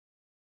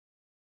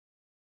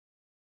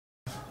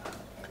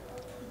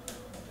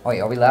Oh, wait,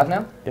 are we live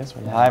now? Yes,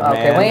 we're live,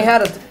 okay,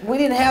 man. We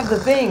didn't have the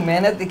thing,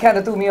 man. That kind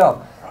of threw me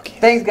off.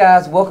 Thanks,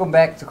 guys. Welcome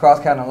back to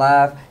Cross Counter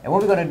Live. And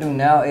what we're going to do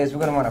now is we're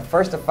going to run a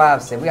first to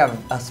 5 set. We have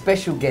a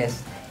special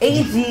guest,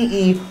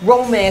 AGE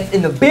Romance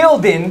in the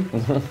building,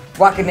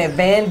 rocking that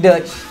Van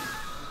Dutch.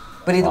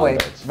 But either way,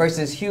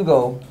 versus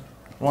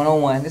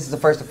Hugo101. This is the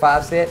first to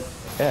 5 set.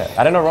 Yeah, I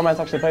didn't know Romance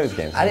actually played this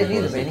game. I didn't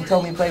either, man. He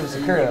told me to play with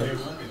Sakura.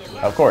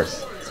 Of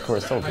course.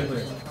 Sakura's so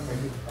good.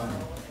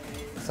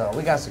 So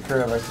we got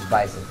Sakura versus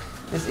Bison.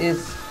 This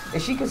is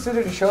she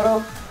considered a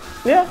Shoto?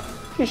 Yeah,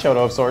 she's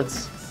Shoto of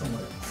sorts.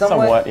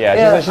 Somewhat?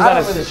 Yeah, she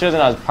doesn't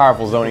have as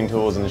powerful zoning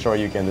tools and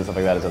Shoryukens and stuff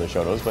like that as other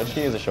Shotos, but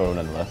she is a Shoto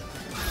nonetheless.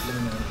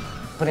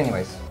 But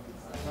anyways.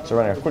 So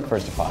we're running a quick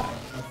first to 5.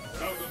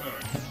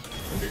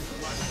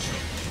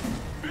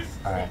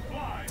 Alright.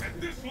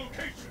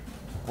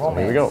 So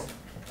here we go.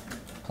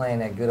 Playing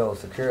that good old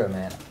Sakura,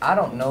 man. I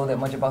don't know that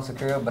much about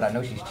Sakura, but I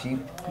know she's cheap.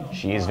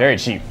 She is very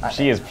cheap.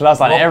 She is plus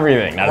on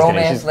everything. Not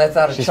Romance lets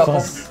out a chuckle.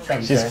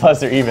 She's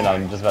plus or even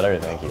on just about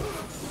everything. Thank you.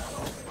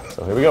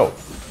 So here we go.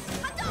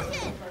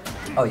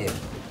 Oh yeah.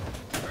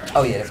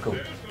 Oh yeah, that's cool.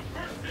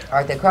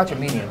 Alright, that crouch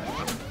medium.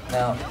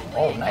 Now,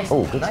 nice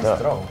stuff.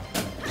 throw.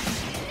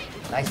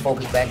 Nice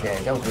focus back there.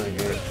 That was really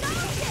good.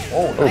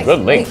 Oh, nice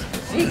good link.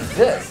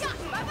 Jesus.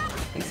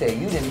 He said,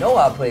 you didn't know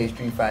I played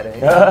Street Fighter.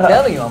 I'm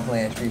telling you I'm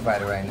playing Street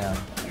Fighter right now.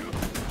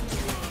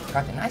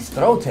 Crouching, nice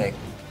throw tech.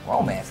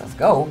 Romance, let's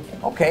go.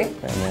 Okay.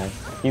 Yeah, man.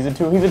 He's a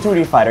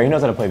 2D fighter. He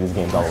knows how to play these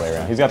games all the way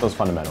around. He's got those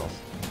fundamentals.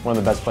 One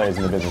of the best players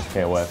in the business,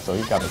 KOF, so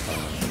he's got those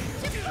fundamentals.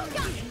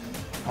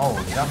 Oh,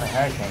 jumping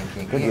hurricane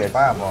kick. Good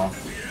fireball.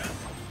 That's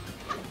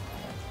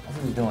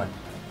what he's doing.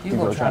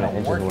 Hugo trying to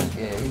work his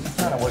way. Yeah, he's just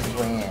trying to work his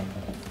way in.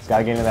 He's got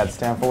to get into that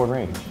stand forward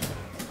range.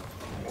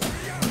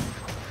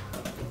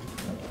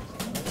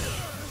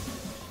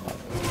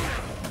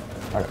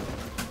 Okay.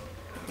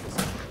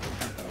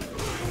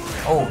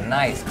 Oh,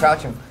 nice.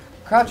 Crouching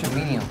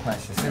medium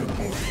punch to super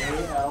kick.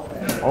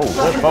 Oh,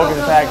 good focus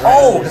attack.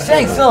 Oh, the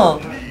Shang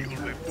Tsung.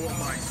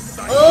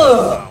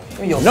 Ugh.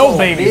 No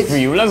babies for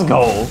you. Let's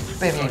go.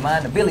 Baby ain't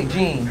mine. The Billie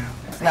Jean.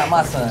 It's not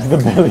my son. The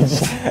Billie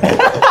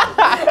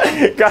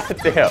Jean. God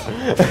damn.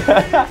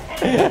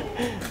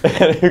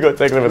 You go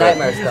take a look at that.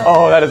 Nightmare stuff.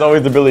 Oh, that is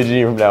always the Billie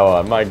Jean from now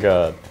on. My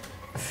God.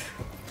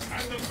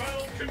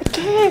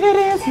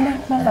 Let's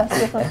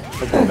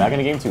go back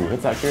into game 2.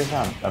 Hits that fierce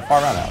round. That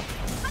far round out.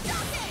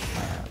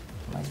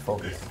 Nice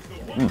focus.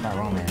 My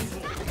Romance.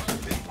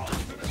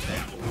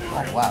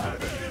 Oh wow.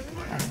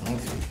 Nice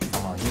links from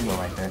Hugo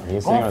right there.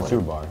 He's sitting on a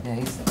 2 bar. Yeah,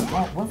 he's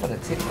went for the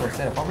tip for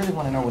setup. I really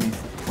want to know what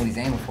he's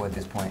aiming for at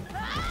this point.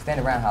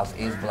 Standing roundhouse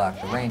is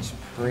blocked. The range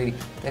pretty.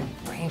 That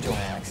range on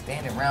like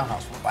standing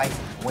roundhouse for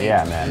Bison.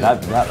 Yeah, man.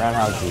 That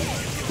roundhouse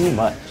is too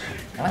much.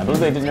 I believe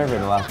they did nerf it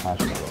in the last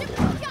patch.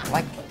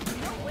 Like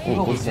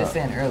Hugo was just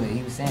saying earlier,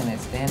 he was saying that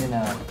standing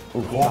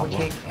forward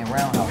kick and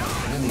roundhouse is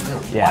really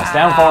good. Yeah,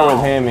 stand forward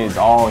with him is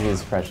all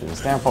his pressures.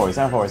 Stand forward,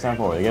 stand forward, stand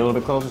forward. You get a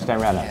little bit closer,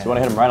 stand roundhouse. Yeah. You want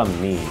to hit him right on the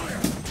knee,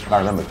 if I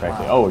remember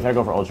correctly. Oh, try to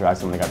go for ultra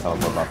axe when they got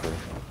teleport buffer.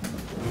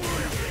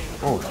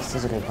 Oh,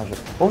 scissor kick pressure.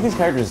 Both these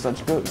characters are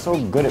so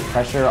good at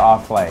pressure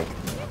off like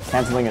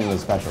canceling into the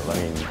special. I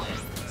mean,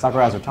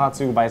 Sakura has her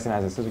Tatsu, Bison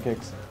has his scissor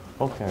kicks.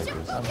 Both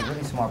characters. That was a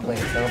really smart play.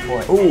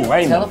 Teleport. Ooh,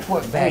 right.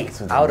 Teleport back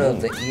out of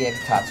the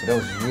EX Tatsu. That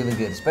was really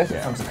good, especially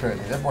from Sakura.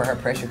 That's where her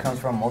pressure comes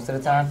from most of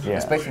the time. Yeah.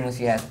 Especially when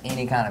she has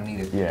any kind of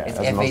meter. Yeah. It's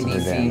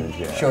FADC,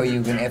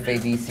 Shoryuken,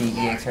 FADC,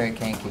 EX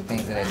Hurricane Kick,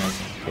 things of that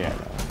nature. Yeah.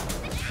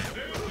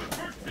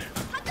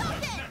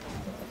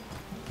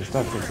 Good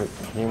stuff.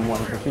 Game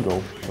 1 for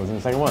Hugo was in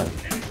the second one.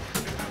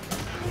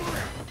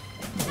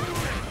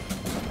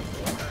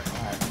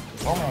 Alright.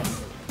 Romance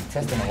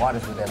testing the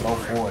waters with that low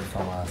forward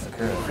from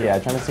Sakura. Yeah,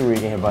 trying to see where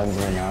you can hit buttons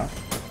in and out.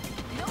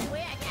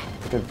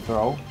 Good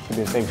throw. Should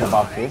be a safe jump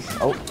off this.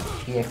 Oh.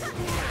 EX.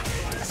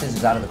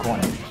 Scissors out of the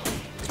corner.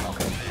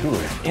 Okay. Ooh,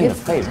 in the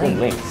face. Good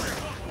links.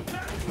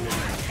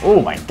 Oh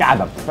my God,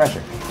 the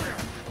pressure.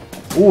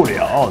 Ooh,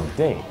 yeah, all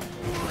day.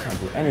 Can't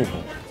do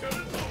anything.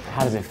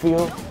 How does it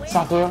feel,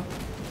 Sakura?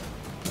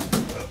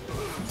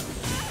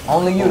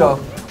 Only you though.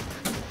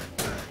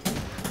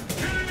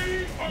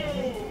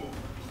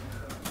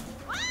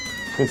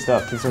 Good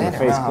stuff. Kicks her in the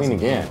face clean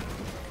again.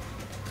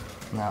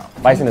 No.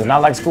 Bison is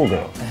not like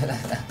schoolgirl. I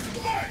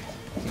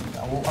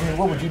mean,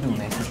 what would you do,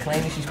 man? She's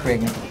claiming she's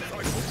pregnant.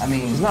 I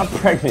mean, she's not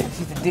pregnant.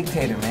 She's a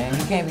dictator, man.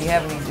 You can't be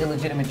having these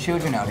illegitimate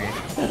children out here.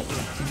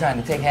 She's trying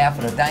to take half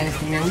of the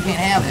dynasty, man. We can't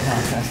have it.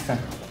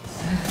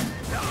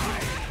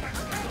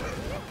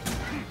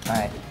 All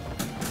right.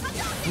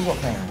 You are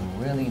playing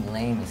really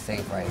lame and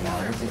safe right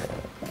now.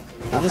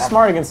 You're just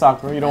smart against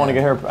Sakura. You don't want to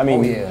get her. I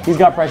mean, he's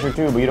got pressure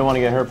too, but you don't want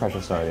to get her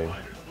pressure started.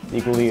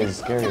 Equally as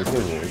scary as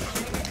his is.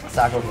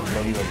 Sakura can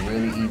blow you up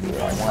really easy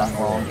on one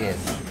wrong hit.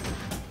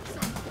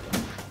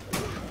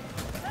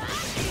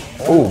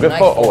 Oh, good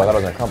nice. Oh, I thought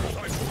it was a couple.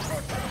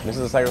 This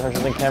is a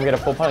sacrificial thing. Can't get a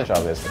full punish out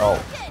of this. Oh,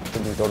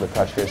 should just go to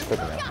crouch fierce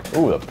quicker now.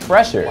 Ooh, the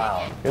pressure.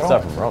 Wow. Good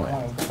stuff from Roman.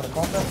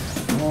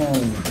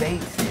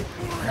 Baits it.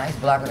 Nice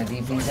block on the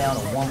DP down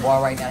to 1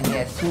 bar right now. He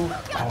has 2.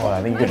 Oh,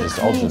 I think you could just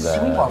ultra that.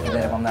 Sweep off of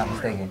that if I'm not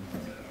mistaken.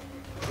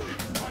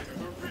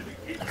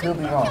 I could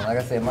be wrong. Like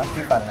I said, my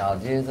Street Fighter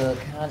knowledge is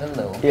kind of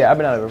low. Yeah, I've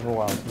been out of it for a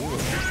while.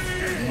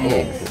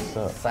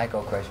 EX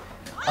Psycho Crush.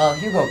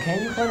 Hugo,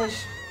 can you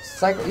punish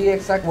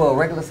EX Psycho? Well,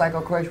 regular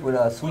Psycho Crush with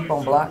a sweep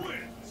on block?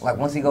 Like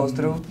once he goes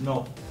through?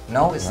 No.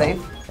 No, it's safe?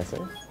 That's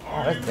safe?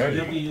 Oh, that's dirty.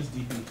 You have to use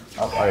DP.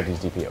 Oh, I have to use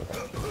DP,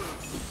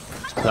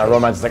 okay. Now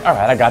Romance is like,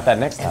 alright, I got that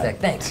next time. Like,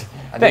 thanks.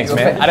 Thanks,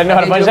 man. I didn't know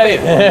how to punch that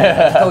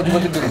either. I told you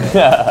what to do,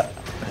 man.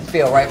 You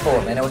feel right for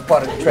it, man. That was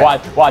part of the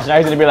trap. Watch, now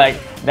he's gonna be like,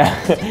 now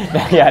he's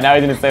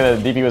gonna say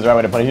that the DP was the right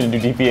way to punish you to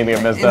do DP and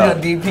get messed up.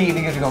 DP,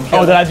 niggas are gonna kill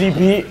Oh, did I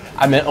DP?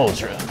 I meant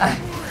Ultra.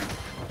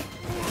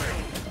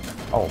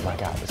 Oh my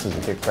god, this is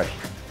a good pressure.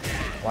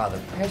 Wow, the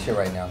pressure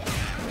right now.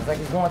 It's like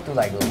he's going through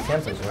like little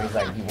tempers where he's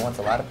like, he wants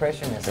a lot of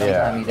pressure and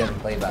sometimes he doesn't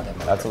play by that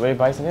much. That's the way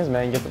Bison is,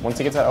 man. Once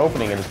he gets that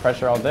opening, it's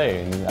pressure all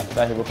day, and after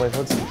that he will play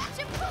footsies.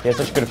 He has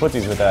such good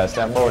footsies with that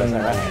stand forward and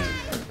stand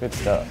right. Good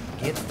stuff.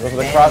 Go for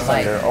the cross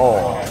under.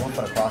 Oh. One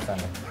for the cross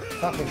under.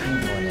 Fuck what you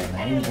doing there,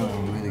 man. You're doing a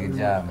really good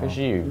job, man. Good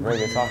you, very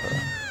good Sakura.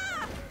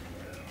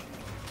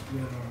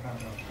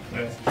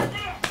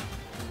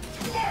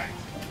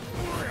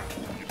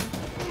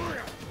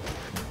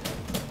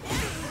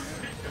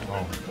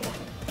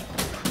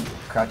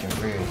 Crouching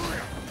rears.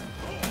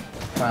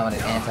 Trying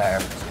with an anti-air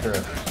Sakura.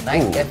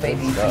 Nice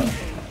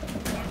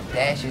FADC.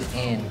 Dashes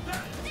in.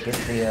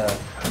 Gets the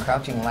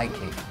crouching light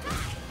kick.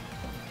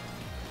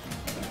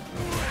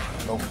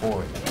 Go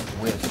forward.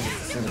 Whips.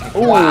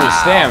 Ooh,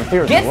 Stam.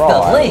 Gets raw.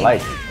 the link. I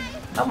like it.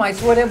 I might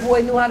swear that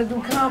boy knew how to do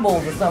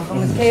combos or something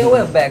from his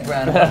KOF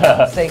background, if I'm not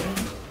mistaken.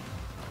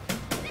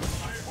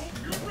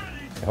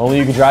 If only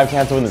you could drive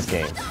cancel in this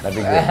game. That'd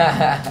be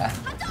good.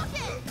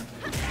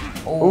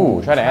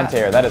 Ooh, try to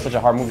anti-air. That is such a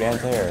hard move to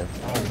anti-air.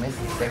 Oh, missed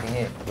the second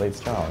hit. Late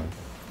strong.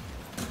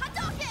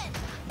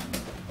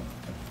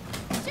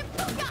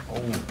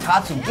 Oh,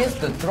 Tatsu gets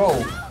the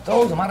throw.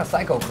 Throws him out of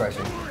Psycho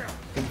Crusher.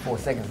 54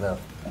 seconds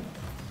left.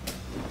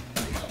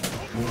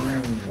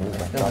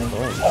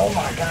 Oh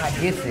my god,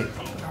 gets it.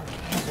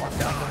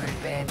 Watch out for this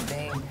bad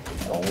thing.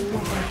 Oh,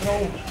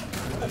 throw.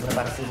 Open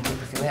about a scissor kick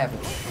to see what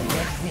happens.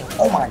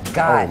 Oh my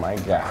god. Oh my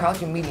god.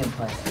 Crouching medium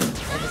punch.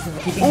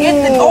 He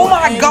gets it. Oh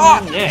my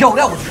god. Yeah. Yo,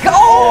 that was go.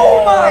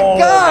 Oh my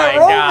god. Oh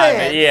my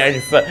god.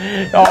 Yeah,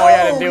 all you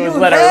had to do was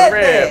let her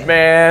rip,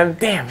 man.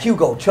 Damn.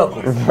 Hugo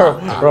chuckles.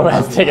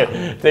 Romance take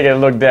a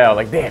look down.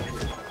 Like, damn it.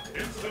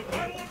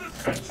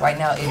 Right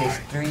now it is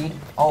 3-0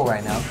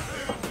 right now.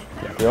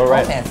 You're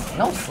right. Romance,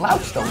 no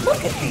slouch though.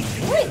 Look at these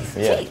rings.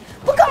 Yeah.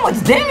 Look how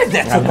much damage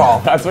that took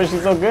off. That's why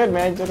she's so good,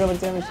 man. Look how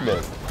much damage she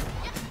does.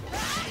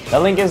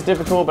 That link is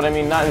difficult, but I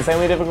mean, not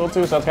insanely difficult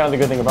too, so that's kind of the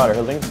good thing about her.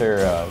 Her links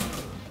are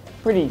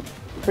pretty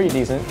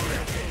decent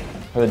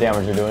for the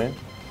damage you're doing.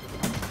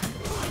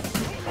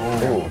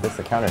 Oh, that's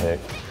the counter hit.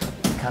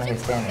 Counter hit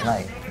standing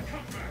light.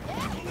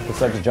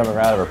 It's like she's jumping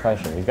right out of her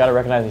pressure. You've got to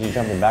recognize that she's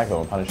jumping back though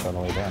and punish her on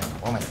the way down.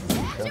 Romance is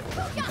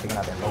picking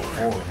out that low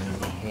forward and he's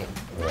getting hit.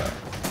 Yeah.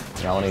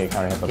 Now I want to get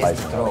counter hit by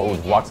Bison. Oh,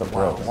 walks up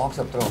throw. Wow, walks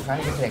up throw. Trying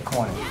to get to that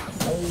corner.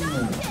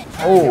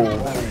 Oh,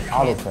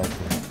 auto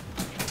pressure.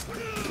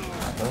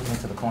 Goes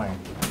into the corner.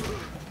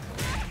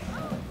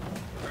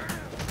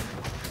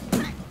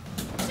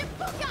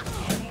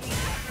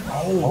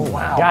 Oh,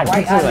 wow. God, right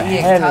kicks her in the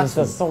head and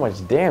does so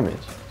much damage.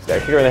 She's got to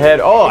kick her in the head.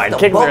 Oh, and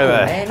kicks her in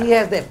the head. Man, he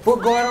has that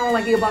foot guard on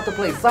like he about to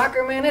play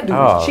soccer, man. That dude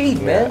is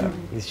cheap, man.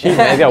 He's cheap,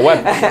 man. He's got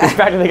weapons. He's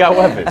practically got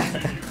weapons.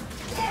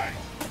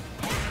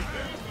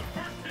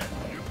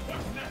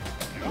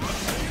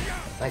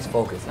 Nice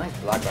focus. Nice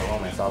block by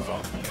Romance also.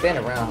 Stand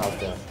around how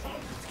to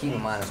keep in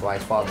mind that's why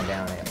he's falling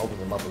down and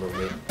opens him up a little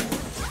bit.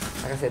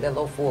 Like I said, that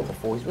low forward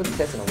before, he's really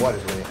testing the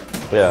waters with it.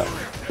 Yeah.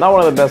 Not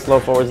one of the best low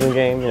forwards in the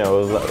game. You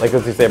know, like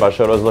what you say about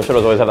Shotos.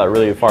 Shotos always have that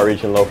really far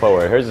reaching low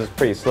forward. Hers is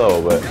pretty slow,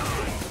 but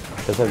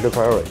does have good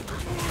priority.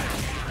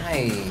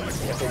 Nice.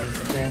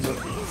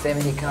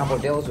 7-hit combo,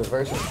 Devil's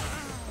Reversal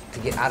to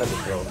get out of the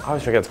throw. I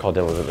always forget it's called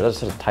Devil's Reverse. That's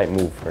just a tight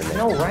move for a name.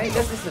 No, right?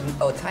 That's just a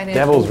tight ass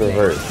Devil's move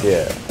Reverse,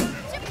 yeah.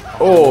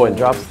 Oh, and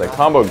drops the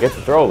combo, gets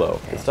the throw though.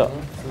 Good stuff.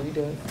 So he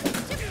does.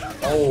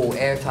 Oh,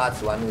 air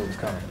Tatsu, I knew it was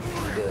coming.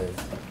 He does.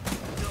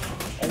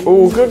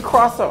 Oh, good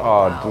crossover.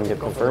 Oh, didn't get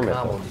confirm it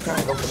though.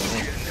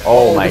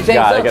 Oh my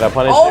god, I gotta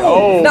punish it.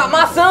 Oh, not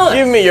my son.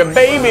 Give me your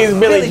babies,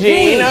 Billie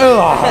Jean.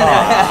 Oh.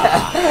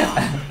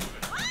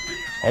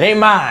 It ain't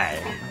mine.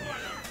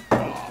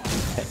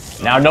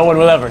 Now no one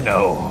will ever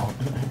know.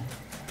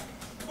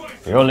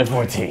 You're only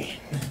 14.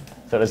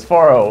 So there's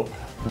 4-0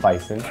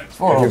 Bison.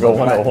 4-0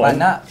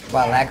 Hugo101.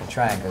 by lack of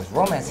trying, because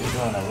Romance is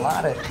doing a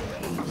lot of.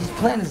 He's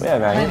playing his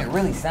planet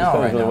really sound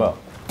right now. Well.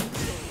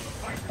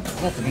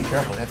 You have to be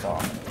careful. That's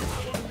all.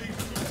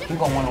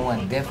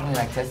 Hugo101 definitely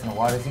like testing the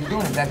waters. He's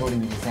doing exactly what he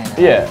was just saying.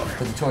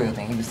 The tutorial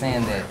thing. He was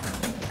saying that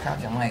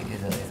crouching light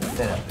is a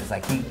setup. It's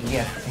like he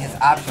has his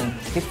option.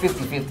 His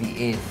 50-50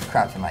 is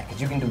crouching light,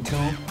 because you can do 2,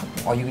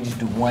 or you can just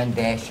do 1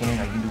 dash in,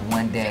 or you do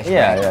 1 dash.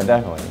 Yeah,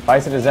 definitely.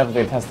 Bison is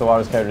definitely a test the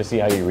waters character to see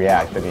how you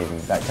react. I mean,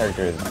 that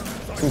character is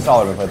too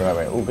solid to play the right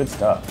way. Oh, good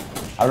stuff.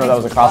 I don't know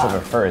if that was a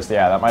crossover first.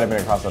 Yeah, that might have been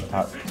a crossover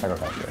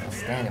Sakura.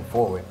 Standing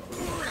forward.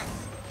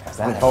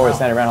 Standing forward,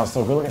 standing around.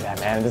 So good. Look at that,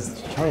 man.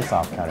 This showing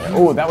soft counter.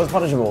 Oh, that was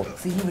punishable.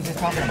 See, he was just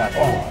talking about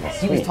that.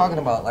 He was talking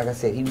about, like I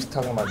said, he was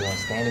talking about doing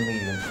standing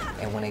medium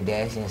and when they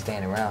dash in,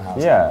 standing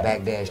roundhouse. Yeah.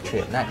 Back dash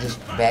trip. Not just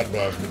back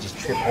dash, but just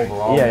trip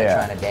overall when they're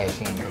trying to dash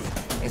in.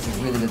 It's a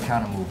really good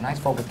counter move. Nice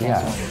focus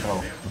cancel on your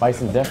throw.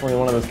 Bison definitely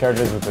one of those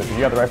characters with the, if you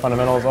got the right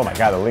fundamentals. Oh my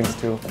god, the links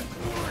too.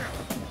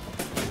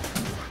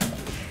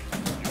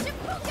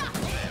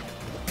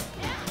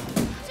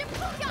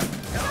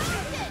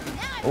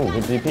 Oh,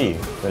 good DP,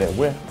 but it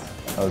whiffed.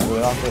 That was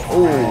really awkward.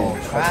 Oh,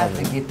 tried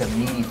to get the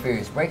meaty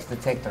fierce. Breaks the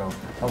tech throw.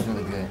 That was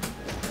really good.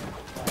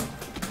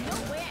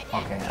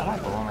 Okay, I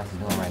like what Romax is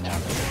doing right now.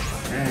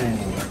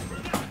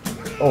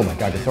 Oh my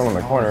god, just throw him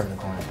in the corner.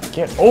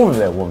 Get over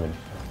that woman.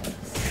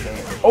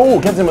 Oh,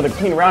 gets him with a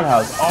clean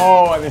roundhouse.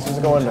 Oh, and this is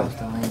going to.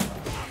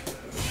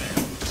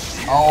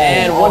 Oh,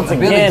 and once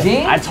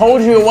again, I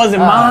told you it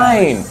wasn't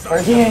mine.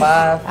 First and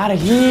 5. Out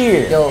of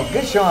here. Yo,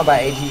 good showing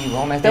by AGE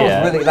Romance. That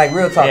was really, like,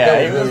 real talk.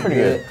 That was really pretty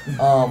good.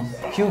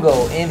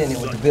 Hugo ending it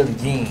with the Billie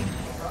Jean.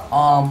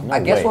 I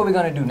guess what we're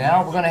gonna do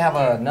now, we're gonna have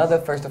another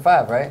first to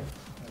 5, right?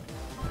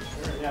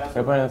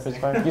 We're playing the first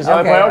 5?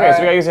 UCLA player? Okay, so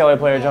we got UCLA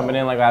player jumping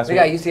in like last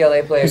week. We got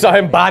UCLA player. You saw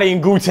him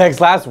bodying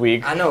Gutex last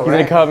week. I know, right?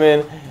 He's gonna come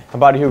in and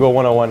body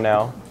Hugo101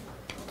 now.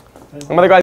 Another guy.